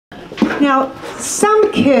Now,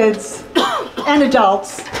 some kids and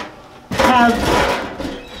adults have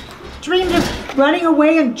dreamed of running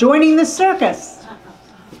away and joining the circus.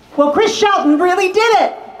 Well, Chris Shelton really did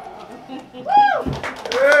it. Woo!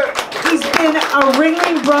 He's been a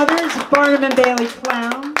Ringling Brothers Barnum and Bailey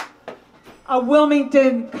clown, a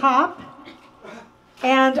Wilmington cop,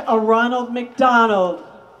 and a Ronald McDonald.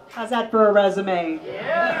 How's that for a resume?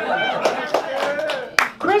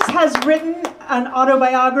 Chris has written an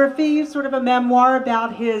autobiography, sort of a memoir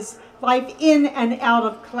about his life in and out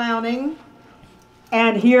of clowning.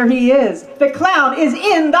 And here he is. The clown is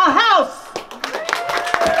in the house.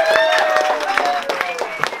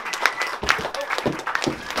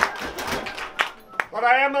 But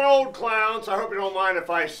I am an old clown, so I hope you don't mind if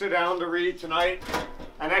I sit down to read tonight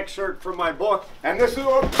an excerpt from my book. And this is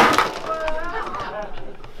what...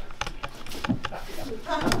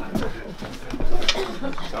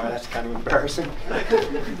 Sorry, that's kind of embarrassing.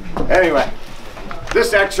 Anyway,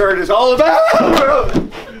 this excerpt is all about...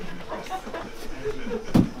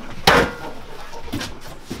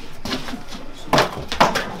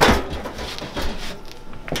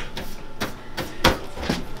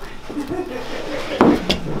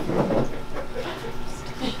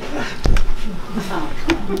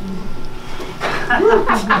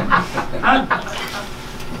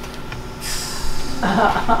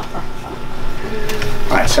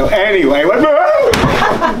 Alright, so anyway,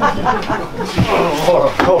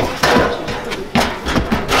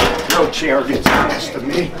 no chair gets the best of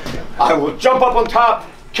me. I will jump up on top,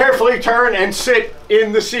 carefully turn, and sit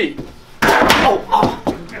in the seat.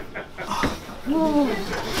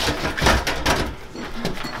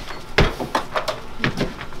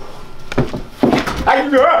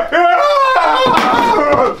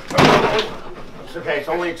 It's okay, it's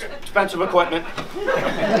only expensive equipment.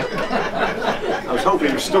 I was hoping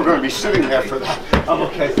you were still going to be sitting there for that. I'm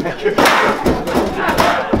okay, thank you.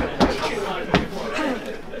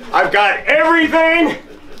 I've got everything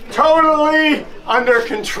totally under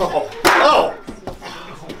control. Oh!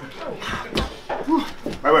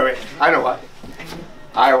 Wait. I know what.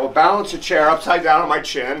 I will balance a chair upside down on my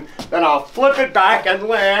chin, then I'll flip it back and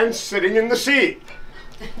land sitting in the seat.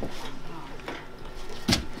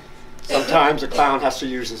 Sometimes a clown has to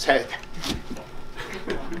use his head.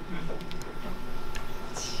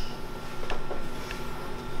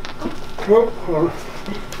 No.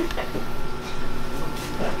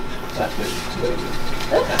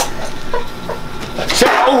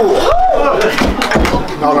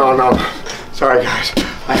 Sorry, guys.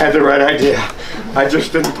 I had the right idea. I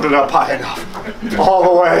just didn't put it up high enough. All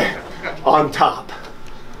the way on top.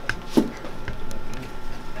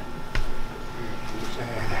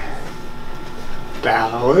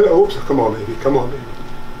 Bow. Oops, come on, baby.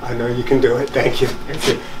 I know you can do it. Thank you.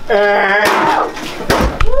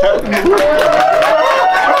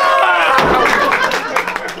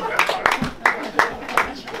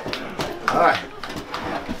 All right.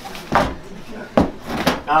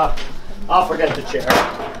 Now, I'll forget the chair.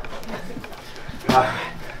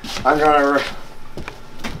 I'm gonna...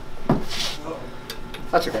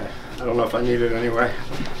 That's okay. I don't know if I need it anyway.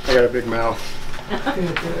 I got a big mouth.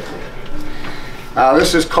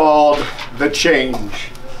 This is called The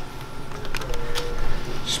Change.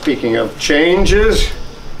 Speaking of changes,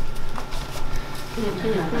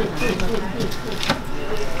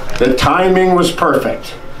 the timing was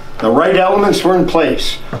perfect. The right elements were in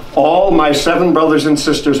place. All my 7 brothers and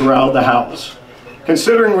sisters were out of the house.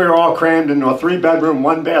 Considering we were all crammed into a 3-bedroom,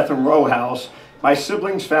 1-bathroom row house, my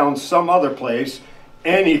siblings found some other place,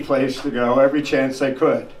 any place to go, every chance they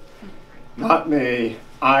could. Not me.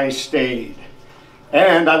 I stayed.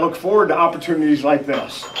 And I look forward to opportunities like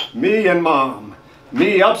this. Me and Mom.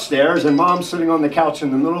 Me upstairs and Mom sitting on the couch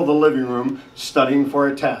in the middle of the living room studying for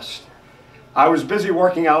a test. I was busy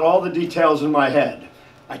working out all the details in my head.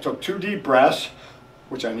 I took 2 deep breaths,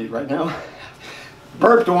 which I need right now,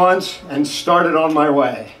 burped once, and started on my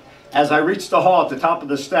way. As I reached the hall at the top of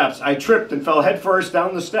the steps, I tripped and fell headfirst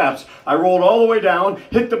down the steps. I rolled all the way down,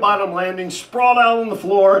 hit the bottom landing, sprawled out on the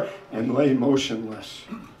floor, and lay motionless.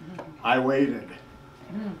 I waited.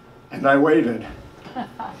 And I waited.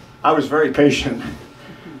 I was very patient.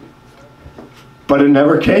 But it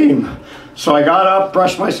never came. So I got up,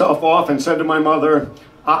 brushed myself off, and said to my mother,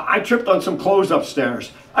 I tripped on some clothes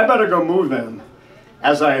upstairs. I better go move them.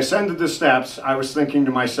 As I ascended the steps, I was thinking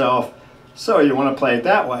to myself, so you want to play it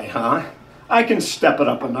that way, huh? I can step it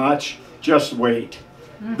up a notch. Just wait.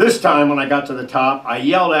 This time when I got to the top, I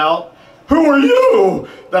yelled out, "Who are you?"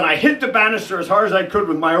 Then I hit the banister as hard as I could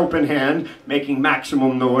with my open hand, making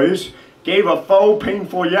maximum noise. gave a faux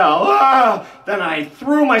painful yell. Ah! Then I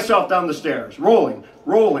threw myself down the stairs, rolling.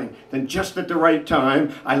 Then just at the right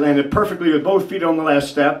time, I landed perfectly with both feet on the last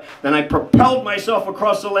step. Then I propelled myself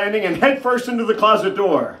across the landing and headfirst into the closet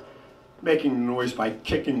door, making noise by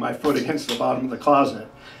kicking my foot against the bottom of the closet.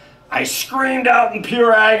 I screamed out in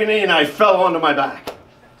pure agony and I fell onto my back.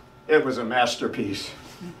 It was a masterpiece.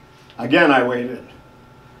 Again I waited.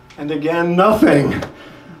 And again nothing.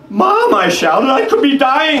 Mom, I shouted, I could be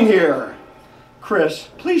dying here. Chris,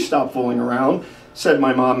 please stop fooling around, said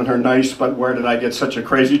my mom in her nice, but where did I get such a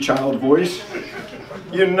crazy child voice?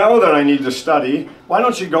 You know that I need to study. Why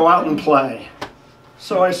don't you go out and play?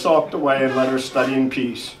 So I sulked away and let her study in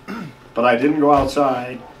peace. But I didn't go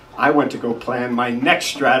outside. I went to go plan my next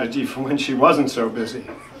strategy for when she wasn't so busy.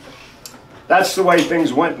 That's the way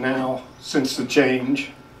things went now, since the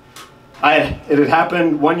change. It had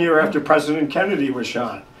happened 1 year after President Kennedy was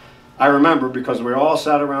shot. I remember because we all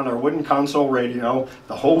sat around our wooden console radio,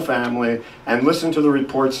 the whole family, and listened to the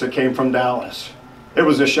reports that came from Dallas. It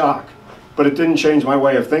was a shock, but it didn't change my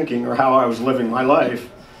way of thinking or how I was living my life.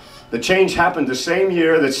 The change happened the same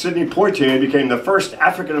year that Sidney Poitier became the first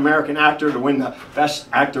African-American actor to win the Best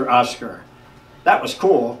Actor Oscar. That was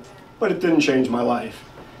cool, but it didn't change my life.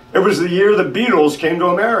 It was the year the Beatles came to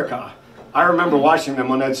America. I remember watching them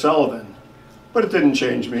on Ed Sullivan, but it didn't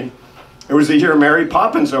change me. It was the year Mary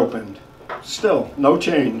Poppins opened. Still, no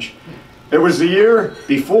change. It was the year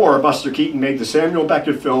before Buster Keaton made the Samuel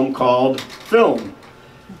Beckett film called Film,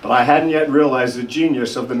 but I hadn't yet realized the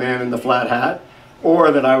genius of the man in the flat hat,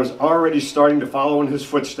 or that I was already starting to follow in his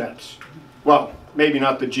footsteps. Well, maybe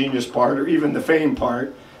not the genius part or even the fame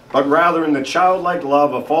part, but rather in the childlike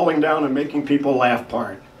love of falling down and making people laugh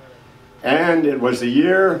part. And it was the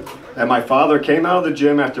year that my father came out of the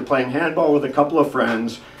gym after playing handball with a couple of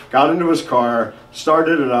friends, got into his car,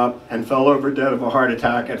 started it up, and fell over dead of a heart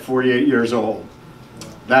attack at 48 years old.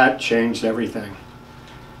 That changed everything.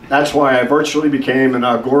 That's why I virtually became an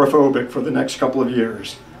agoraphobic for the next couple of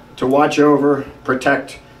years. To watch over,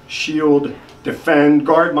 protect, shield, defend,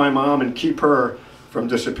 guard my mom, and keep her from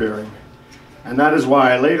disappearing. And that is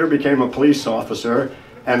why I later became a police officer,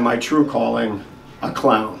 and my true calling, a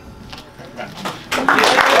clown.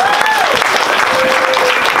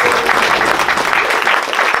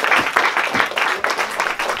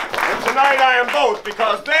 I am both,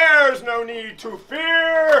 because there's no need to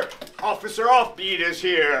fear. Officer Offbeat is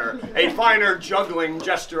here, a finer juggling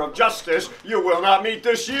jester of justice you will not meet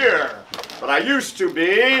this year. But I used to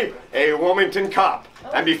be a Wilmington cop,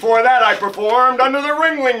 and before that I performed under the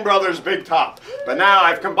Ringling Brothers' big top. But now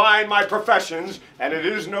I've combined my professions, and it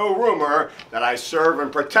is no rumor that I serve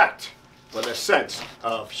and protect with a sense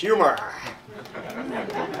of humor.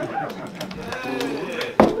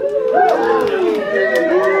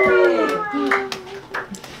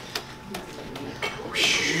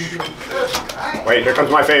 Wait, here comes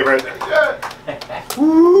my favorite.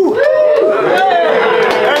 Woo! And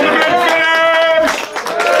the big fish!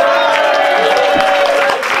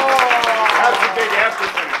 That's the big after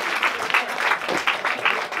finish.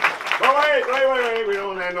 But wait, we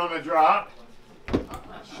don't end on a drop.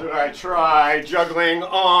 Should I try juggling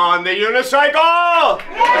on the unicycle?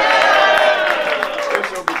 This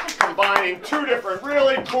will be combining two different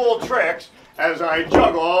really cool tricks as I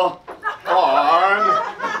juggle on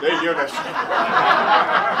the unicycle.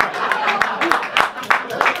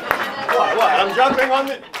 What? I'm juggling on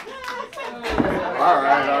the... All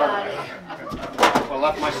right. I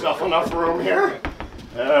left myself enough room here.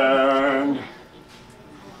 And...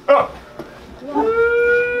 Oh!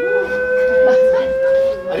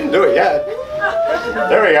 I didn't do it yet.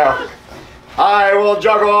 There we go. I will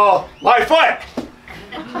juggle my foot.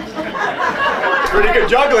 Pretty good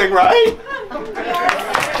juggling, right?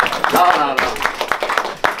 No.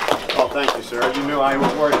 Oh, thank you, sir. You knew I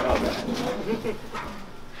was worried about that.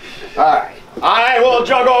 All right. I will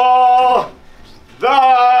juggle the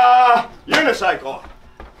unicycle.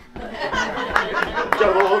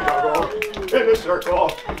 Juggle, in a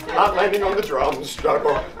circle, not landing on the drums,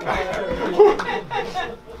 juggle.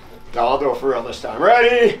 Now I'll do it for real this time.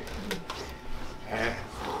 Ready?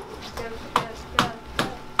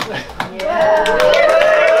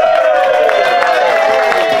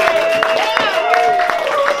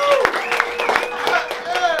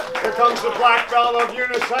 Here comes the black belt of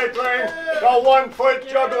unicycling, the 1-foot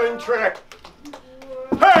juggling trick.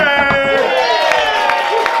 Hey!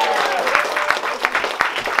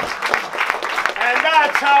 And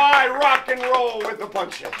that's how I rock and roll with the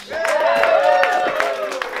punches.